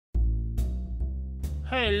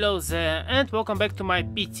Hello there and welcome back to my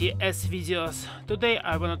PTS videos. Today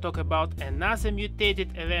I wanna talk about another mutated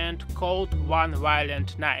event called One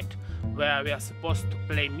Violent Night, where we are supposed to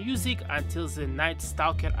play music until the Night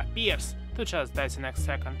Stalker appears to just die the next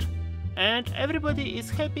second. And everybody is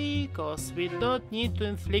happy cause we don't need to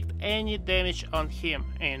inflict any damage on him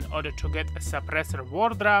in order to get a suppressor war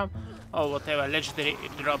drum or whatever legendary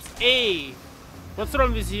it drops. Hey! What's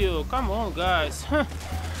wrong with you? Come on guys!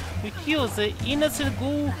 We kill the innocent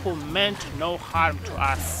ghoul who meant no harm to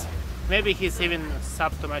us. Maybe he's even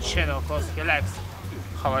subbed to my channel cause he likes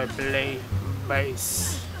how I play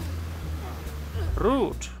bass.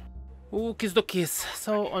 Rude. Ooh, kiss the kiss.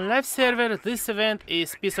 So on live server this event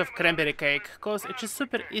is piece of cranberry cake cause it is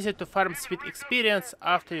super easy to farm sweet experience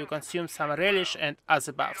after you consume some relish and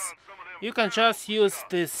other buffs. You can just use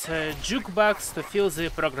this jukebox to fill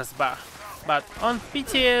the progress bar. But on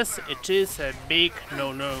PTS it is a big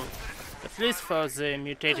no-no, at least for the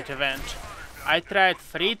mutated event. I tried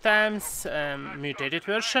 3 times mutated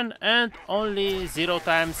version and only 0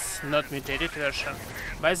 times not mutated version.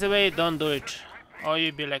 By the way, don't do it, or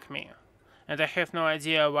you'll be like me. And I have no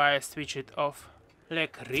idea why I switched it off.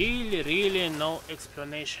 Like really no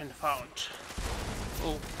explanation found.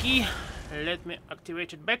 Okay, let me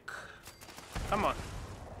activate it back. Come on,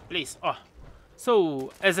 please. Oh.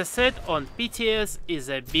 So, as I said, on PTS is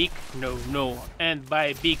a big no-no, and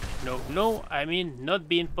by big no-no I mean not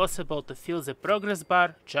being possible to fill the progress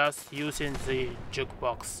bar just using the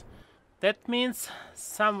jukebox. That means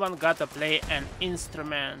someone gotta play an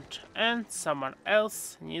instrument, and someone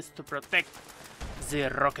else needs to protect the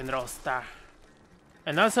rock and roll star.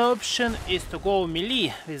 Another option is to go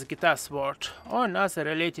melee with guitar sword, or another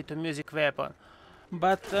related to music weapon.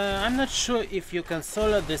 But I'm not sure if you can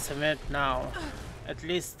solo this event now. At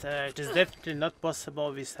least it is definitely not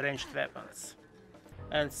possible with ranged weapons.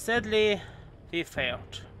 And sadly, we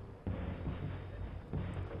failed.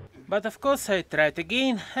 But of course I tried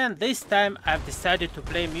again, and this time I've decided to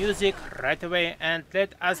play music right away and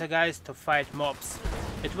let other guys to fight mobs.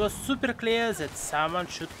 It was super clear that someone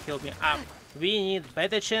should heal me up. We need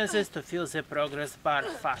better chances to fill the progress bar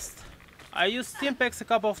fast. I used steam packs a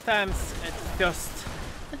couple of times at first,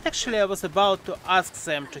 and actually I was about to ask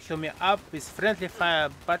them to heal me up with friendly fire,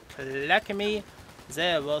 but lucky me,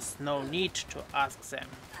 there was no need to ask them.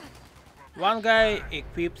 One guy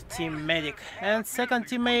equipped Team Medic, and second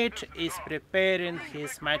teammate is preparing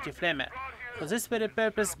his Mighty Flamer. For this very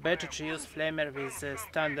purpose, better to use Flamer with the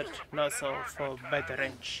standard nozzle for better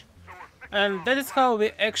range. And that is how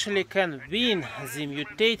we actually can win the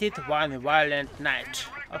mutated One Violent Night.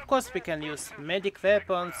 Of course we can use medic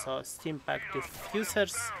weapons or steam pack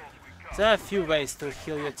diffusers. There are a few ways to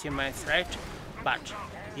heal your teammates, right? But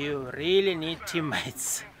you really need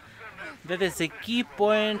teammates. That is the key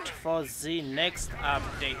point for the next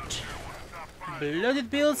update. Blooded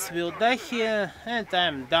builds will die here, and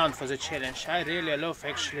I'm down for the challenge. I really love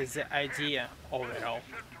actually the idea overall.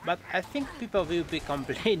 But I think people will be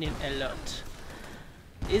complaining a lot.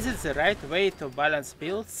 Is it the right way to balance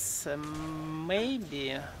builds?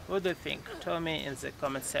 Maybe. What do you think? Tell me in the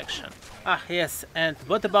comment section. Ah yes, and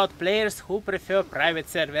what about players who prefer private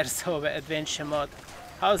servers over adventure mode?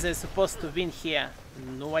 How they're supposed to win here?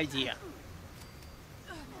 No idea.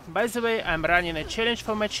 By the way, I'm running a challenge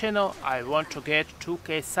for my channel. I want to get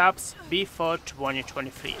 2k subs before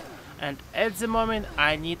 2023. And at the moment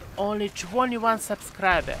I need only 21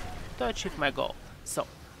 subscribers to achieve my goal. So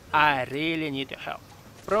I really need your help.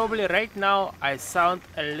 Probably right now I sound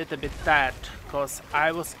a little bit tired, cause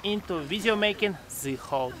I was into video making the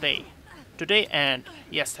whole day. Today and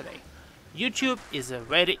yesterday. YouTube is a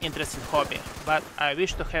very interesting hobby, but I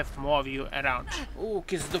wish to have more of you around. Ooh,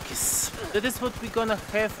 kiss do kiss. That is what we're gonna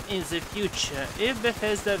have in the future, if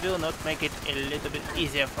Bethesda will not make it a little bit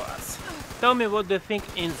easier for us. Tell me what you think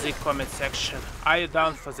in the comment section. Are you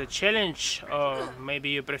down for the challenge, or maybe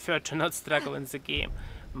you prefer to not struggle in the game?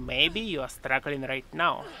 Maybe you are struggling right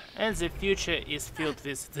now, and the future is filled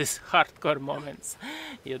with these hardcore moments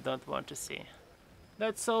you don't want to see.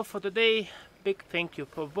 That's all for today. Big thank you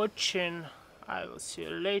for watching. I will see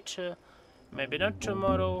you later. Maybe not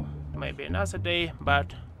tomorrow, maybe another day,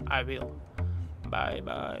 but I will. Bye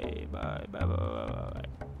bye bye bye bye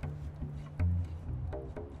bye.